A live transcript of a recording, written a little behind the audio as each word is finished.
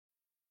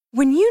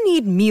When you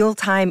need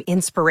mealtime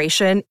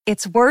inspiration,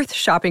 it's worth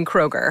shopping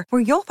Kroger,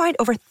 where you'll find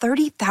over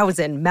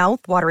 30,000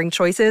 mouth-watering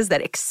choices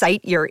that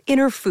excite your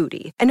inner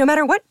foodie. And no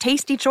matter what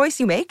tasty choice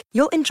you make,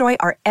 you'll enjoy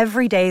our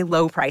everyday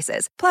low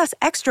prices, plus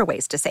extra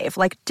ways to save,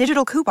 like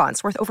digital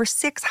coupons worth over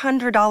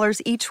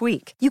 $600 each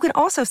week. You can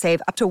also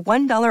save up to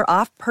 $1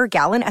 off per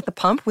gallon at the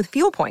pump with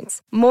fuel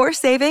points. More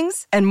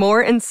savings and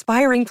more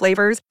inspiring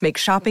flavors make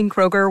shopping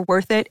Kroger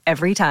worth it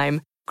every time.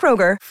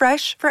 Kroger,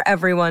 fresh for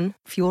everyone.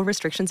 Fuel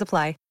restrictions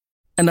apply.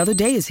 Another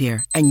day is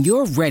here, and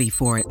you're ready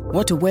for it.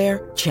 What to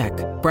wear? Check.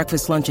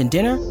 Breakfast, lunch, and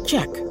dinner?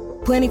 Check.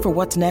 Planning for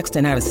what's next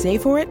and how to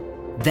save for it?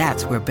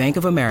 That's where Bank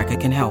of America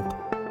can help.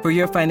 For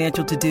your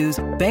financial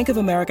to-dos, Bank of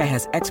America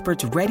has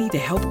experts ready to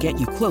help get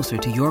you closer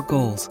to your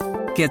goals.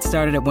 Get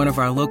started at one of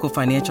our local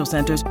financial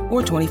centers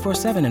or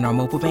 24/7 in our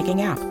mobile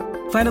banking app.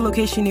 Find a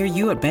location near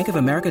you at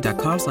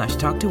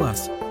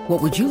bankofamerica.com/talktous. What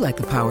would you like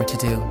the power to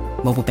do?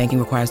 Mobile banking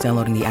requires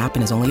downloading the app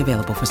and is only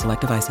available for select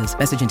devices.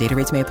 Message and data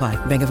rates may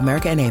apply. Bank of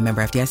America N.A.,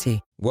 member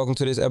FDIC. Welcome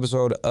to this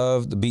episode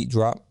of The Beat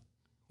Drop,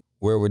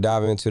 where we're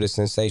diving into the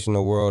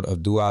sensational world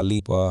of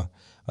Lipa,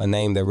 a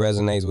name that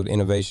resonates with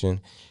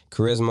innovation,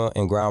 charisma,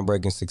 and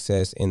groundbreaking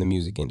success in the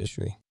music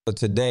industry. But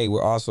today,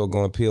 we're also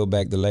going to peel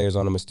back the layers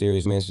on the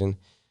mysterious mention,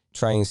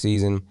 Train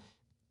Season,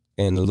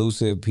 an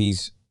elusive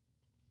piece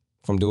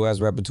from Dua's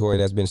repertoire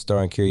that's been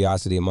stirring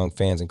curiosity among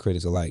fans and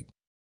critics alike.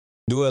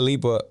 Dua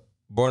Lipa,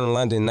 born in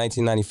London in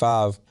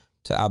 1995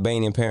 to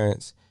Albanian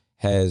parents,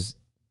 has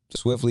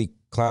swiftly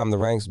climbed the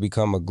ranks to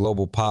become a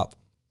global pop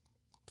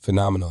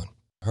phenomenon.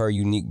 Her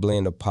unique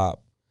blend of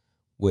pop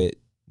with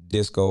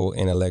disco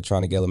and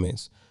electronic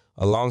elements,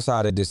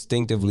 alongside a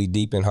distinctively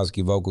deep and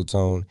husky vocal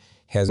tone,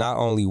 has not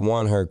only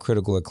won her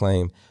critical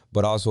acclaim,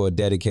 but also a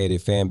dedicated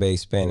fan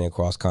base spanning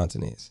across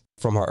continents.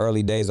 From her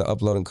early days of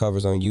uploading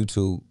covers on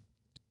YouTube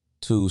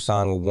to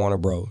signing with Warner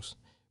Bros.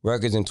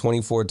 Records in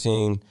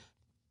 2014,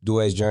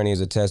 Dua's journey is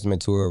a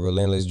testament to her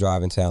relentless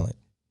drive and talent.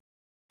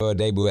 Her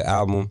debut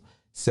album,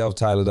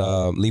 self-titled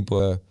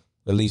Lipa,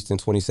 released in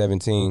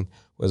 2017,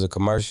 was a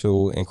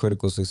commercial and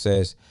critical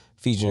success,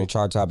 featuring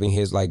chart-topping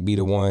hits like Be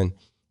The One,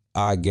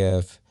 I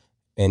Guess,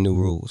 and New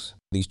Rules.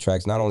 These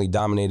tracks not only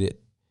dominated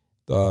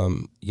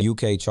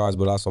UK charts,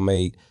 but also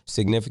made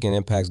significant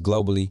impacts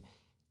globally,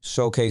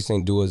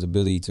 showcasing Dua's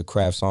ability to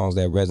craft songs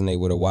that resonate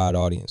with a wide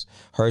audience.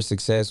 Her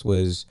success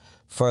was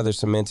further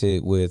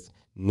cemented with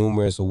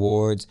numerous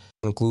awards,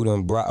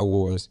 including BRAT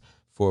Awards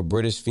for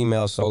British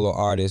Female Solo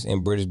Artist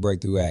and British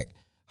Breakthrough Act,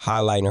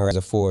 highlighting her as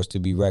a force to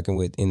be reckoned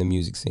with in the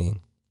music scene.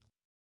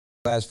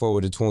 Fast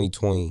forward to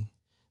 2020,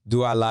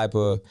 Dua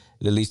Lipa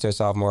released her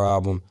sophomore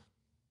album,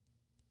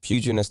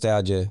 Future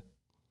Nostalgia,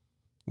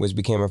 which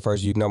became her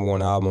first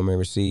 #1 album and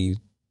received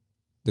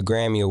the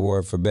Grammy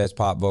Award for Best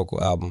Pop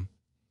Vocal Album.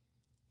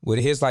 With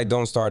hits like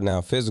Don't Start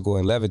Now, Physical,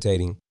 and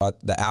Levitating,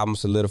 the album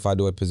solidified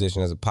Dua's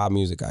position as a pop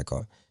music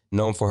icon,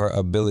 known for her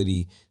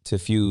ability to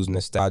fuse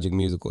nostalgic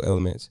musical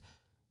elements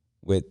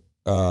with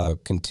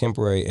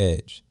contemporary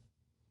edge.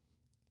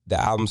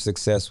 The album's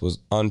success was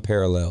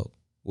unparalleled,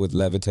 with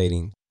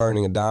Levitating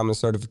earning a diamond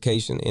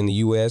certification in the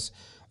U.S.,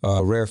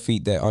 a rare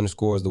feat that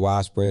underscores the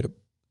widespread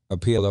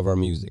appeal of her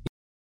music.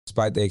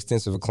 Despite the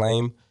extensive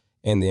acclaim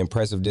and the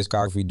impressive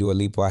discography Dua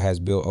Lipa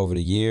has built over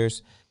the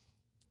years,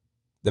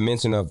 the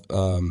mention of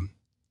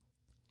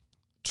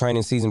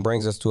Training Season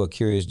brings us to a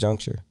curious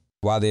juncture.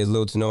 While there's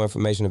little to no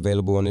information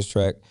available on this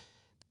track,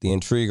 the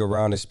intrigue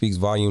around it speaks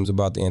volumes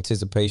about the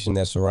anticipation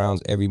that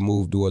surrounds every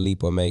move Dua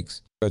Lipa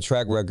makes. Her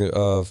track record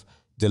of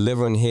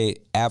delivering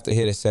hit after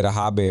hit has set a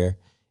high bar,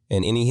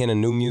 and any hint of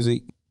new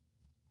music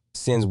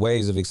sends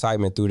waves of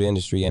excitement through the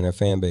industry and her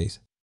fan base.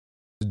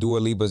 Dua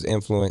Lipa's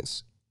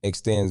influence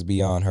extends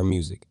beyond her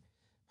music.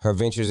 Her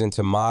ventures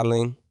into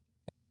modeling,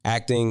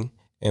 acting,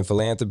 and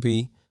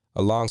philanthropy,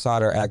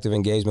 alongside her active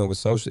engagement with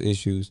social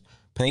issues,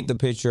 paint the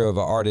picture of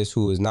an artist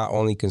who is not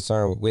only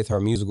concerned with her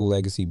musical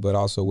legacy, but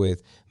also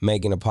with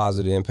making a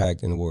positive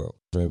impact in the world.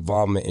 Her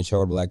involvement in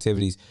charitable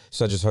activities,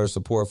 such as her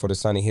support for the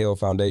Sunny Hill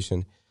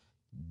Foundation,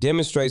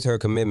 demonstrates her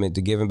commitment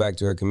to giving back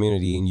to her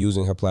community and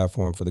using her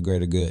platform for the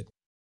greater good.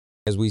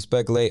 As we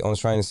speculate on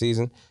Training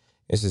Season,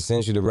 it's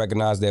essential to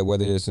recognize that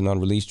whether it's an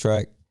unreleased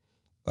track,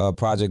 a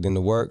project in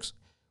the works,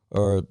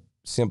 or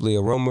simply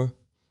a rumor,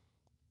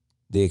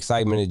 the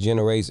excitement it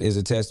generates is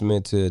a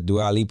testament to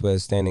Dua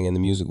Lipa's standing in the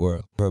music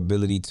world. Her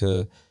ability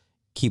to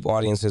keep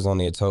audiences on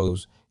their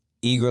toes,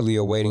 eagerly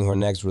awaiting her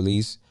next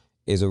release,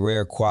 is a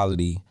rare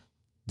quality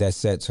that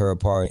sets her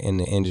apart in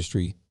the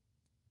industry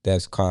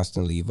that's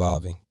constantly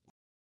evolving.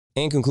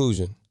 In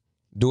conclusion,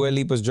 Dua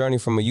Lipa's journey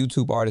from a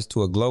YouTube artist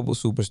to a global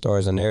superstar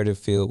is a narrative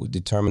filled with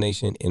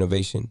determination,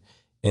 innovation,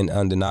 and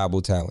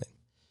undeniable talent.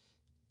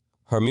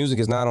 Her music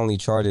has not only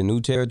charted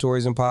new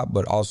territories in pop,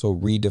 but also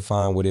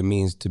redefined what it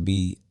means to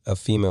be a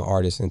female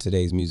artist in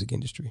today's music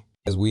industry.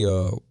 As we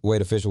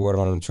await official word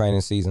on the Training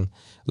Season,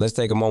 let's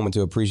take a moment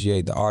to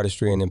appreciate the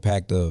artistry and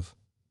impact of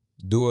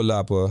Dua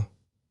Lipa,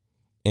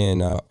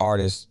 and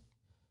artist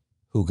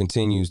who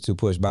continues to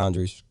push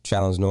boundaries,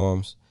 challenge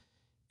norms,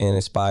 and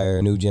inspire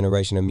a new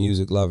generation of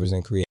music lovers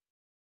and creators.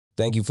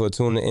 Thank you for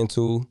tuning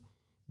into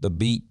The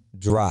Beat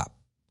Drop.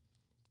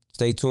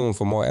 Stay tuned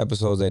for more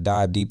episodes that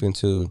dive deep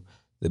into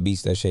the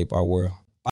beats that shape our world.